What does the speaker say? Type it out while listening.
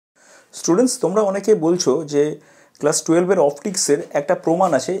Students তোমরা অনেকে বলছো যে ক্লাস 12-এর অপটিক্সের একটা প্রমাণ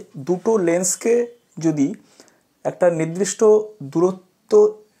আছে, দুটো লেন্সকে যদি একটা নির্দিষ্ট দূরত্ব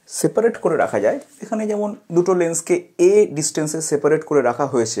সেপারেট করে রাখা যায়, এখানে যেমন দুটো লেন্সকে এ ডিস্টেন্সে সেপারেট করে রাখা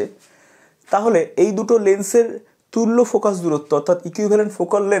হয়েছে, তাহলে এই দুটো লেন্সের তুল্য ফোকাস দূরত্ব অর্থাৎ ইকুইভ্যালেন্ট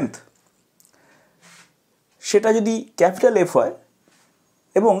ফোকাল লেন্থ সেটা যদি ক্যাপিটাল এফ হয়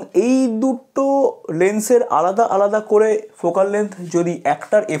এবং এই দুটো লেন্সের আলাদা আলাদা করে ফোকাল লেন্থ যদি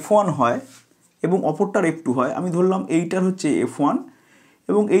একটার f1 হয় এবং অপরটার f2 হয়, আমি ধরলাম এইটার হচ্ছে f1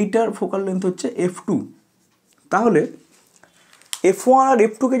 এবং এইটার ফোকাল লেন্থ হচ্ছে f2, তাহলে f1 আর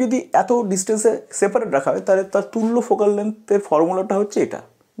f2কে যদি এত ডিস্টেন্সে সেপারেট রাখা হয় তাহলে তার তুল্য ফোকাল লেন্থের ফর্মুলাটা হচ্ছে এটা,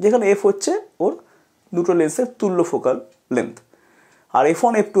 যেখানে f হচ্ছে ওর দুটো লেন্সের তুল্য ফোকাল লেন্থ আর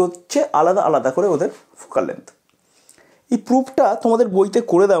f1 f2 হচ্ছে আলাদা আলাদা করে ওদের ফোকাল লেন্থ। এই প্রুফটা তোমাদের বইতে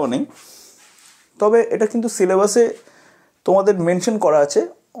করে দেওয়া নেই, তবে এটা কিন্তু সিলেবাসে তোমাদের মেনশন করা আছে।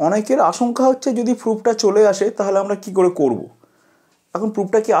 অনেকের আশঙ্কা হচ্ছে যদি প্রুফটা চলে আসে তাহলে আমরা কি করে করব। এখন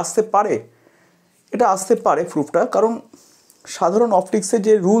প্রুফটা কি আসতে পারে? এটা আসতে পারে প্রুফটা, কারণ সাধারণ অপটিক্সের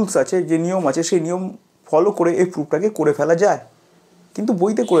যে রুলস আছে, যে নিয়ম আছে, সেই নিয়ম ফলো করে এই প্রুফটাকে করে ফেলা যায়, কিন্তু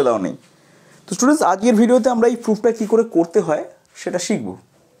বইতে করে দেওয়া নেই। তো স্টুডেন্টস, আজকের ভিডিওতে আমরা এই প্রুফটা কী করে করতে হয় সেটা শিখব।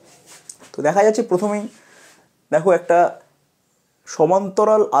 তো দেখা যাচ্ছে প্রথমেই দেখো একটা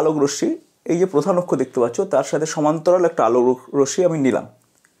সমান্তরাল আলোক রশ্মি, এই যে প্রধান অক্ষ দেখতে পাচ্ছ তার সাথে সমান্তরাল একটা আলোক রশ্মি আমি নিলাম।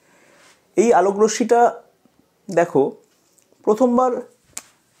 এই আলোক রশ্মিটা দেখো প্রথমবার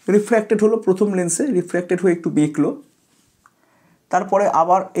রিফ্র্যাক্টেড হলো, প্রথম লেন্সে রিফ্র্যাক্টেড হয়ে একটু বেঁকলো, তারপরে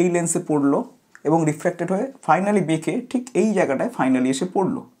আবার এই লেন্সে পড়লো এবং রিফ্র্যাক্টেড হয়ে ফাইনালি বেঁকে ঠিক এই জায়গাটায় ফাইনালি এসে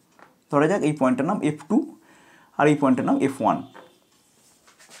পড়লো। ধরা যাক এই পয়েন্টটার নাম f2 আর এই পয়েন্টের নাম f1।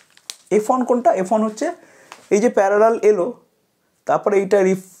 f1 কোনটা? f1 হচ্ছে এই যে প্যারালাল এলো, তারপরে এইটা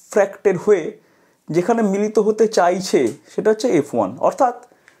রিফ্র্যাক্টেড হয়ে যেখানে মিলিত হতে চাইছে সেটা হচ্ছে f1, অর্থাৎ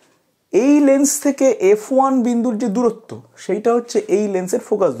এই লেন্স থেকে f1 বিন্দুর যে দূরত্ব সেইটা হচ্ছে এই লেন্সের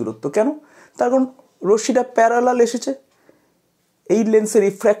ফোকাস দূরত্ব। কেন? তার কারণ রশ্মিটা প্যারালাল এসেছে, এই লেন্সে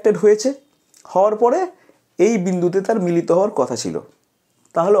রিফ্র্যাক্টেড হয়েছে, হওয়ার পরে এই বিন্দুতে তার মিলিত হওয়ার কথা ছিল।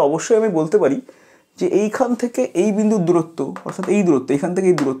 তাহলে অবশ্যই আমি বলতে পারি যে এইখান থেকে এই বিন্দুর দূরত্ব অর্থাৎ এই দূরত্ব, এখান থেকে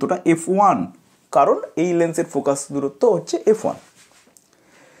এই দূরত্বটা f1, কারণ এই লেন্সের ফোকাস দূরত্ব হচ্ছে f1।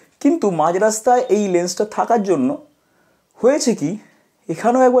 কিন্তু মাঝ রাস্তায় এই লেন্সটা থাকার জন্য হয়েছে কি,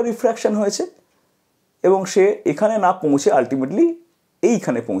 এখানেও একবার রিফ্র্যাকশন হয়েছে এবং সে এখানে না পৌঁছে আলটিমেটলি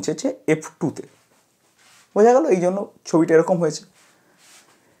এইখানে পৌঁছেছে f2-তে। বোঝা গেল? এই জন্য ছবিটা এরকম হয়েছে।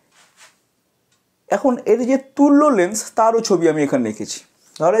 এখন এর যে তুল্য লেন্স তারও ছবি আমি এখানে রেখেছি।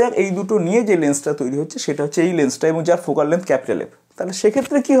 ধরা যাক এই দুটো নিয়ে যে লেন্সটা তৈরি হচ্ছে সেটা হচ্ছে এই লেন্সটা এবং যার ফোকাল লেন্থ ক্যাপিটাল এফ। তাহলে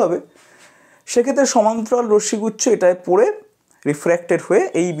সেক্ষেত্রে কী হবে? সেক্ষেত্রে সমান্তরাল রশ্মিগুচ্ছ এটায় পড়ে রিফ্র্যাক্টেড হয়ে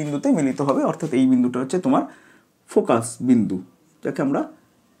এই বিন্দুতে মিলিত হবে, অর্থাৎ এই বিন্দুটা হচ্ছে তোমার ফোকাস বিন্দু, যাকে আমরা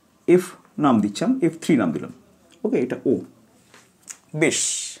এফ নাম দিচ্ছিলাম, f3 নাম দিলাম। ওকে, এটা ও। বেশ,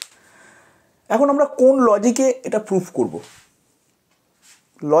 এখন আমরা কোন লজিকে এটা প্রুফ করব?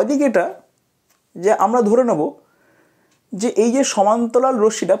 লজিক এটা যে আমরা ধরে নেব যে এই যে সমান্তরাল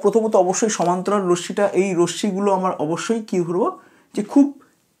রশ্মিটা, প্রথমত অবশ্যই সমান্তরাল রশ্মিটা, এই রশ্মিগুলো আমার অবশ্যই কী ধরবো যে খুব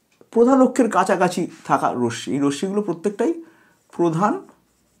প্রধান অক্ষের কাছাকাছি থাকা রশ্মি। এই রশ্মিগুলো প্রত্যেকটাই প্রধান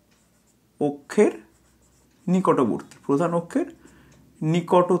অক্ষের নিকটবর্তী, প্রধান অক্ষের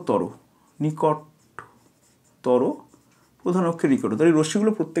নিকটতর প্রধান অক্ষের নিকটতর। এই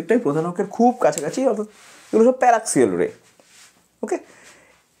রশ্মিগুলো প্রত্যেকটাই প্রধান অক্ষের খুব কাছাকাছি, অর্থাৎ এগুলো সব প্যারাক্সিয়াল রে। ওকে,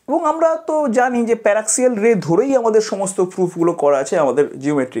 এবং আমরা তো জানি যে প্যারাক্সিয়াল রে ধরেই আমাদের সমস্ত প্রুফগুলো করা আছে আমাদের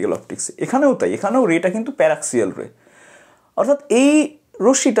জিওমেট্রিক্যাল অপটিক্সে। এখানেও তাই, এখানেও রেটা কিন্তু প্যারাক্সিয়াল রে, অর্থাৎ এই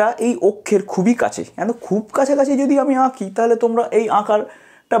রশ্মিটা এই অক্ষের খুবই কাছে। কেন? খুব কাছাকাছি যদি আমি আঁকি তাহলে তোমরা এই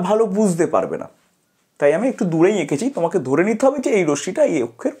আঁকারটা ভালো বুঝতে পারবে না, তাই আমি একটু দূরেই এঁকেছি। তোমাকে ধরে নিতে হবে যে এই রশ্মিটা এই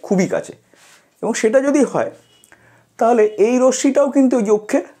অক্ষের খুবই কাছে, এবং সেটা যদি হয় তাহলে এই রশ্মিটাও কিন্তু এই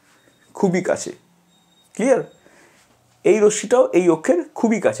অক্ষের খুবই কাছে। ক্লিয়ার? এই রশ্মিটাও এই অক্ষের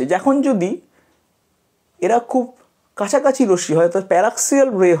খুবই কাছে। যখন যদি এরা খুব কাছাকাছি রশ্মি হয়, অর্থাৎ প্যারাক্সিয়াল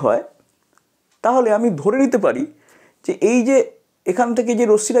রে হয়, তাহলে আমি ধরে নিতে পারি যে এই যে এখান থেকে যে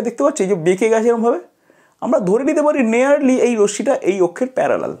রশ্মিটা দেখতে পাচ্ছি যে বেঁকে গেছে এরকমভাবে, আমরা ধরে নিতে পারি নিয়ারলি এই রশ্মিটা এই অক্ষের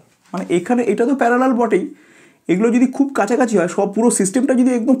প্যারালাল। মানে এখানে এটা তো প্যারালাল বটেই, এগুলো যদি খুব কাছাকাছি হয়, সব পুরো সিস্টেমটা যদি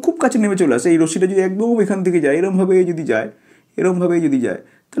একদম খুব কাছে নেমে চলে আসে, এই রশ্মিটা যদি একদম এখান থেকে যায়, এরমভাবে যদি যায়, এরমভাবে যদি যায়,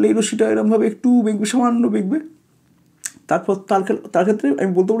 তাহলে এই রশ্মিটা এরমভাবে একটু বেঁকবে, সামান্য বেঁকবে। তারপর তার ক্ষেত্রে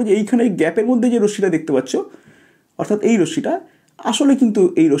আমি বলতে পারি যে এইখানে এই গ্যাপের মধ্যে যে রশ্মিটা দেখতে পাচ্ছ, অর্থাৎ এই রশ্মিটা আসলে কিন্তু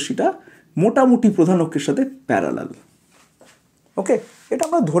এই রশ্মিটা মোটামুটি প্রধান অক্ষের সাথে প্যারালাল। ওকে, এটা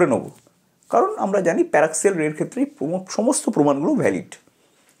আমরা ধরে নেব, কারণ আমরা জানি প্যারাক্সিয়াল রের ক্ষেত্রে সমস্ত প্রমাণগুলো ভ্যালিড।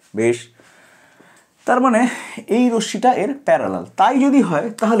 বেশ, তার মানে এই রশ্মিটা এর প্যারালাল। তাই যদি হয়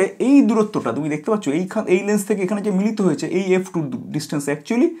তাহলে এই দূরত্বটা তুমি দেখতে পাচ্ছ এই লেন্স থেকে এখানে যে মিলিত হয়েছে এই f2 distance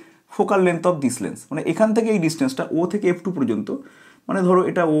actually focal length of this lens, মানে এখান থেকে এই ডিস্টেন্সটা ও থেকে f2 পর্যন্ত, মানে ধরো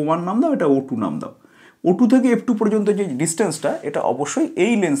এটা O1 নাম দাও, এটা O2 নাম দাও, O2 থেকে f2 পর্যন্ত যে ডিস্টেন্সটা এটা অবশ্যই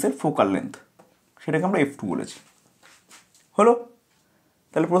এই লেন্সের ফোকাল লেন্থ, সেটাকে আমরা f2 বলেছি। হলো?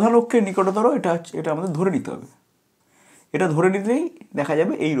 তাহলে প্রধান অক্ষের নিকটতর এটা আমাদের ধরে নিতে হবে। এটা ধরে নিলেই দেখা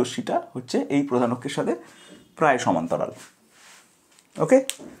যাবে এই রশ্মিটা হচ্ছে এই প্রধান অক্ষের সাথে প্রায় সমান্তরাল। ওকে,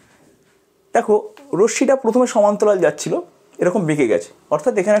 দেখো রশ্মিটা প্রথমে সমান্তরাল যাচ্ছিল, এরকম বেঁকে গেছে,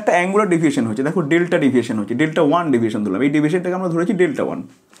 অর্থাৎ এখানে একটা অ্যাঙ্গুলার ডেভিয়েশন হচ্ছে। দেখো ডেল্টা ডেভিয়েশন হচ্ছে, ডেল্টা 1 ডেভিয়েশন ধরলাম, এই ডেভিয়েশনটাকে আমরা ধরেছি ডেল্টা 1।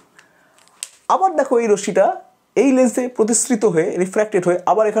 আবার দেখো এই রশ্মিটা এই লেন্সে প্রতিসৃত হয়ে রিফ্র্যাক্টেড হয়ে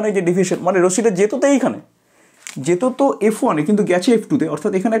আবার এখানে যে ডেভিয়েশন, মানে রশ্মিটা যেত তো এইখানে, যেত তো f1 এ কিন্তু গেছে f2 তে,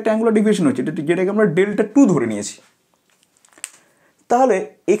 অর্থাৎ এখানে একটা অ্যাঙ্গুলার ডেভিয়েশন হচ্ছে যেটাকে আমরা ডেল্টা 2 ধরে নিয়েছি। তাহলে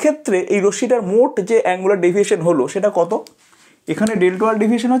এক্ষেত্রে এই রশ্মিটার মোট যে অ্যাঙ্গুলার ডেভিয়েশন হলো সেটা কত? এখানে ডেল্টা 1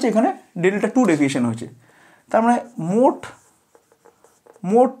 ডেভিয়েশন হচ্ছে, এখানে ডেল্টা 2 ডেভিয়েশন হচ্ছে। তার মানে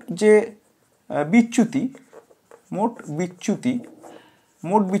মোট যে বিচ্যুতি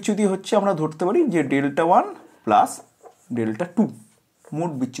হচ্ছে আমরা ধরতে পারি যে ডেল্টা 1 প্লাস ডেল্টা 2,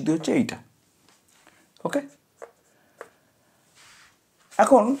 মোট বিচ্যুতি হচ্ছে এইটা। ওকে,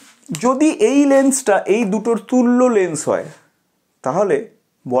 এখন যদি এই লেন্সটা এই দুটোর তুল্য লেন্স হয় তাহলে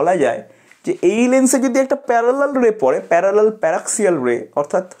বলা যায় যে এই লেন্সে যদি একটা প্যারালাল রে পড়ে, প্যারাক্সিয়াল রে,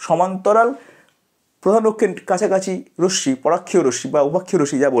 অর্থাৎ সমান্তরাল প্রধান অক্ষের কাছাকাছি রশ্মি, পরাক্ষীয় রশ্মি বা উপাক্ষীয়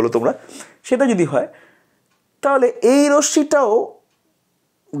রশ্মি যা বলো তোমরা, সেটা যদি হয় তাহলে এই রশ্মিটাও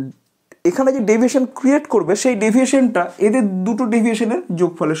এখানে যে ডেভিয়েশন ক্রিয়েট করবে সেই ডেভিয়েশনটা এদের দুটো ডেভিয়েশনের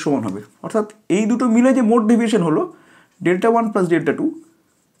যোগফলের সমান হবে। অর্থাৎ এই দুটো মিলে যে মোট ডেভিয়েশন হলো ডেল্টা 1 প্লাস ডেল্টা 2,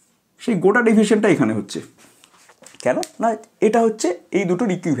 সেই গোটা ডেভিয়েশনটা এখানে হচ্ছে। কেন না, এটা হচ্ছে এই দুটোর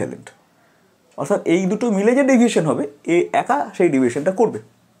ইকুইভ্যালেন্ট, অর্থাৎ এই দুটো মিলে যে ডেভিয়েশন হবে এ একা সেই ডেভিয়েশনটা করবে।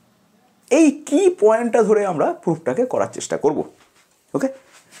 এই কি পয়েন্টটা ধরে আমরা প্রুফটাকে করার চেষ্টা করব। ওকে,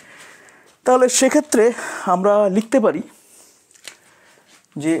 তাহলে সেক্ষেত্রে আমরা লিখতে পারি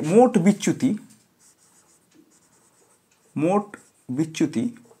যে মোট বিচ্যুতি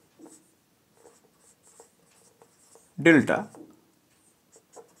ডেল্টা,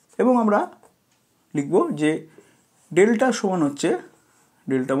 এবং আমরা লিখব যে ডেল্টা সমান হচ্ছে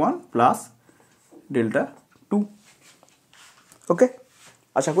ডেল্টা 1 প্লাস ডেল্টা 2। ওকে,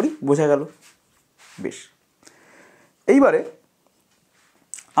 আশা করি বোঝা গেল। বেশ, এইবারে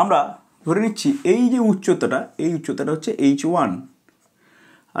আমরা ধরে নিচ্ছি এই যে উচ্চতাটা, এই উচ্চতাটা হচ্ছে h1,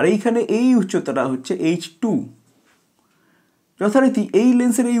 আর এইখানে এই উচ্চতাটা হচ্ছে h2। যথারীতি এই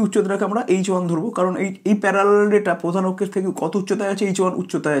লেন্সের এই উচ্চতাটাকে আমরা h1 ধরবো, কারণ এই প্যারালাল রেটা প্রধান অক্ষের থেকে কত উচ্চতায় আছে, h1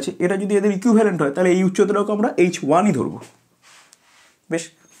 উচ্চতায় আছে। এটা যদি এদের ইকুইভ্যালেন্ট হয় তাহলে এই উচ্চতাটাকে আমরা h1ই ধরবো। বেশ,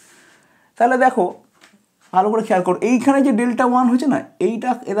 তাহলে দেখো ভালো করে খেয়াল করো, এইখানে যে ডেল্টা 1 হচ্ছে না, এইটা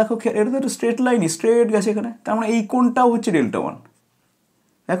দেখো এটা তো একটা স্ট্রেট লাইনই, স্ট্রেট গেছে এখানে, তার মানে এই কোণটাও হচ্ছে ডেল্টা 1।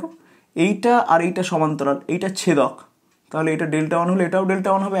 দেখো এইটা আর এইটা সমান্তরাল, এইটা ছেদক, তাহলে এটা ডেল্টা 1 হলে এটাও ডেল্টা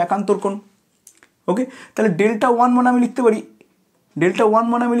 1 হবে, একান্তর কোণ। ওকে, তাহলে ডেল্টা 1 মানে আমি লিখতে পারি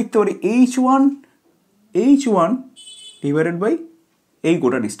h1 ডিভাইডেড বাই এই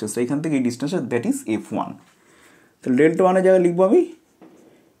গোটা ডিস্টেন্সটা, এখান থেকে এই ডিস্টেন্সটা, দ্যাট ইজ f1। তাহলে ডেল্টা 1 এর জায়গায় লিখবো আমি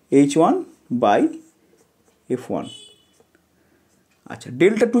h1 বাই f1। আচ্ছা,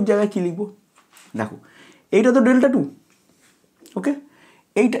 ডেল্টা 2 জায়গায় কী লিখবো? দেখো এইটা তো ডেল্টা 2। ওকে,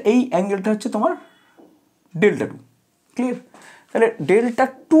 এই অ্যাঙ্গেলটা হচ্ছে তোমার ডেল্টা 2। ক্লিয়ার? তাহলে ডেল্টা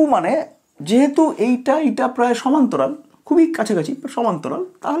 2 মানে যেহেতু এইটা প্রায় সমান্তরাল, খুবই কাছাকাছি সমান্তরাল,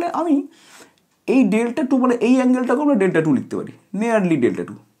 তাহলে আমি এই ডেল্টা 2 মানে এই অ্যাঙ্গেলটাকে আমরা ডেল্টা 2 লিখতে পারি, নিয়ারলি ডেল্টা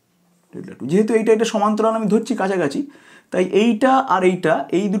 2। যেহেতু এটা সমান্তরাল আমি ধরছি কাছাকাছি, তাই এইটা আর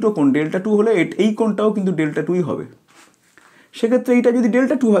এই দুটো কোণ ডেল্টা 2 হলে এই কোণটাও কিন্তু ডেল্টা 2ই হবে। সেক্ষেত্রে এইটা যদি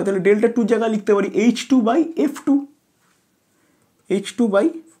ডেল্টা 2 হয় তাহলে ডেল্টা 2 জায়গায় লিখতে পারি h2 বাই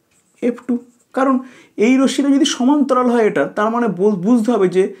f2, কারণ এই রশ্মিটা যদি সমান্তরাল হয় এটা, তার মানে বুঝতে হবে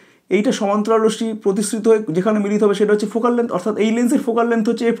যে এইটা সমান্তরাল রশ্মি প্রতিসৃত হয়ে যেখানে মিলিত হবে সেটা হচ্ছে ফোকাল লেন্থ, অর্থাৎ এই লেন্সের ফোকাল লেন্থ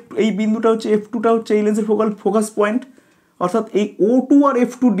হচ্ছে এই বিন্দুটা হচ্ছে f2টা হচ্ছে এই লেন্সের ফোকাস পয়েন্ট, অর্থাৎ এই O2 আর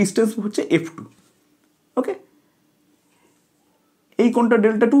f2 ডিস্টেন্স হচ্ছে f2। ওকে, এই কোণটা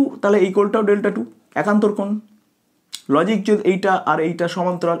ডেল্টা 2, তাহলে এই কোণটাও ডেল্টা 2, একান্তর কোণ। লজিক যদি এইটা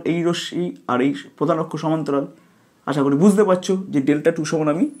সমান্তরাল, এই রশ্মি আর এই প্রধান অক্ষ সমান্তরাল, আশা করি বুঝতে পারছো যে ডেল্টা 2 সমান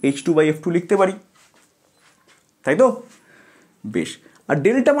আমি h2 বাই f2 লিখতে পারি, তাই তো? বেশ, আর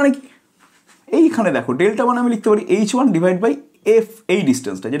ডেল্টা মানে কি? এইখানে দেখো ডেল্টা মানে আমি লিখতে পারি h1 ডিভাইড বাই f, এই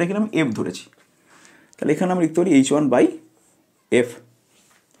ডিস্টেন্সটা যেটা কিনা আমি f ধরেছি, তাহলে এখানে আমি লিখতে পারি h1 বাই f।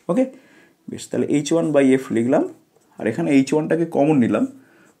 ওকে, বেশ, তাহলে h1 বাই f লিখলাম, আর এখানে h1টাকে কমন নিলাম,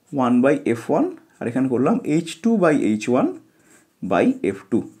 1 বাই f1 আর এখানে করলাম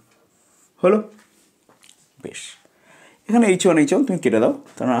h2/h1/f2 হলো। বেশ, এখানে h1 তুমি কেটে দাও,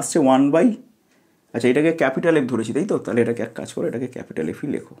 তাহলে আসছে 1 আচ্ছা এটাকে ক্যাপিটাল এফ ধরেছি তাই তো, তাহলে এটাকে এক কাজ করো, এটাকে ক্যাপিটাল এফই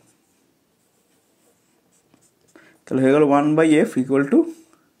লেখো। তাহলে হয়ে গেল 1/f equal to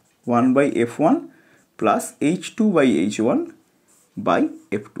 1/f1 plus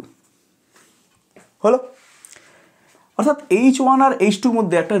h2/h1/f2 হলো। অর্থাৎ h1 আর h2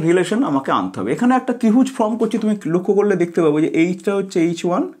 মধ্যে একটা রিলেশন আমাকে আনতে হবে। এখানে একটা ত্রিভুজ ফর্ম করছি, তুমি লক্ষ্য করলে দেখতে পাবো যে এইটা হচ্ছে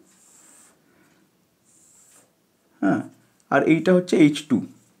h1, হ্যাঁ, আর এইটা হচ্ছে h2।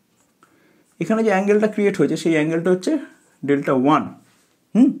 এখানে যে অ্যাঙ্গেলটা ক্রিয়েট হয়েছে সেই অ্যাঙ্গেলটা হচ্ছে Δ1।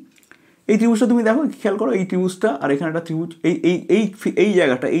 এই ত্রিভুজটা তুমি দেখো, খেয়াল করো এই ত্রিভুজটা, আর এখানে একটা ত্রিভুজ, এই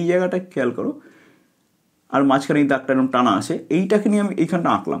জায়গাটা খেয়াল করো, আর মাঝখানে এই দাগটা এরকম টানা আছে, এইটাকে নিয়ে আমি এইখানটা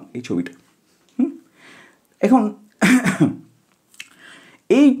আঁকলাম এই ছবিটা। এখন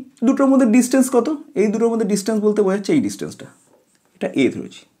এই দুটোর মধ্যে ডিস্টেন্স কত? এই দুটোর মধ্যে ডিস্টেন্স বলতে বোঝাচ্ছে এই ডিস্টেন্সটা, এটা এ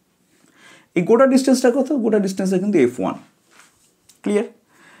ধরেছি। এই গোটা ডিস্টেন্সটা কত? গোটা ডিস্টেন্সটা কিন্তু f1। ক্লিয়ার?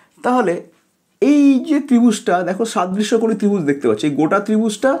 তাহলে এই যে ত্রিভুজটা দেখো, সাদৃশ্য করে ত্রিভুজ দেখতে পাচ্ছি, এই গোটা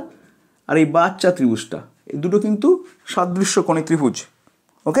ত্রিভুজটা আর এই বাচ্চা ত্রিভুজটা, এই দুটো কিন্তু সাদৃশ্য কোণী ত্রিভুজ।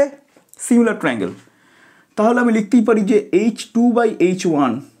 ওকে, সিমিলার ট্রায়াঙ্গেল। তাহলে আমি লিখতেই পারি যে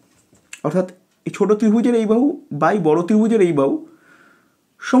h2/h1 অর্থাৎ এই ছোটো ত্রিভুজের এই বাহু বাই বড় ত্রিভুজের এই বাহু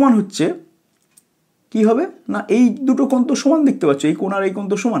সমান হচ্ছে কি হবে না, এই দুটো কোণ তো সমান দেখতে পাচ্ছ, এই কোণ আর এই কোণ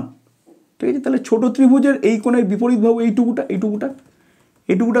তো সমান, ঠিক আছে? তাহলে ছোটো ত্রিভুজের এই কোণের বিপরীত বাহু এইটুকুটা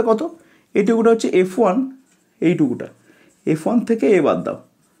কত? এইটুকুটা হচ্ছে f1, এইটুকুটা f1 থেকে এ বাদ দাও,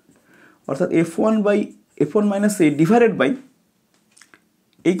 অর্থাৎ f1 minus A divided by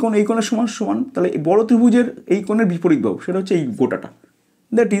এই কোণের সমান। তাহলে বড় ত্রিভুজের এই কোণের বিপরীত বাহু সেটা হচ্ছে এই গোটাটা,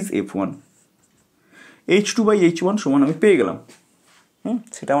 দ্যাট ইজ f1। h2/h1 সমান আমি পেয়ে গেলাম।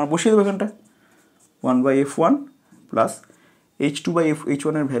 সেটা আমার বসিয়ে দেবো এখানটা, 1/f1 প্লাস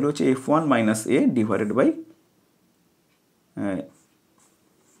h2/h1 এর ভ্যালু হচ্ছে f1 minus A divided by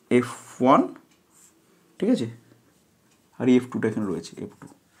f1, ঠিক আছে? আর f2টা এখানে রয়েছে, f2।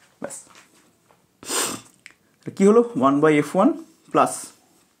 ব্যাস, কী হলো? 1/f1 প্লাস,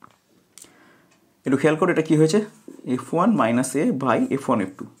 একটু খেয়াল করো এটা কী হয়েছে, f1 minus A by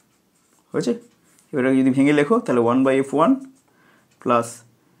f1f2 হয়েছে। এবার যদি ভেঙে লেখো তাহলে 1/f1 plus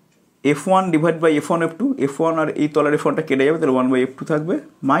f1 divide by f1f2, f1 আর এই তলার f1টা কেটে যাবে, তাহলে 1/f2 থাকবে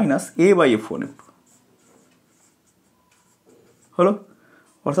মাইনাস a বাই f1f2 হলো।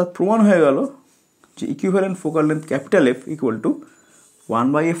 অর্থাৎ প্রমাণ হয়ে গেল যে equivalent focal length capital F equal to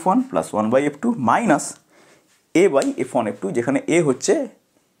 1/f1 plus 1/f2 minus a by f1f2, যেখানে a হচ্ছে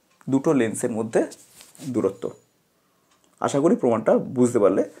দুটো লেন্সের মধ্যে দূরত্ব। আশা করি প্রমাণটা বুঝতে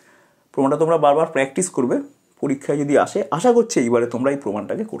পারলে। প্রমাণটা তোমরা বারবার প্র্যাকটিস করবে, পরীক্ষায় যদি আসে, আশা করছি এইবারে তোমরা এই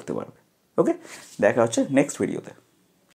প্রমাণটাকে করতে পারবে। ওকে, দেখা হচ্ছে নেক্সট ভিডিওতে।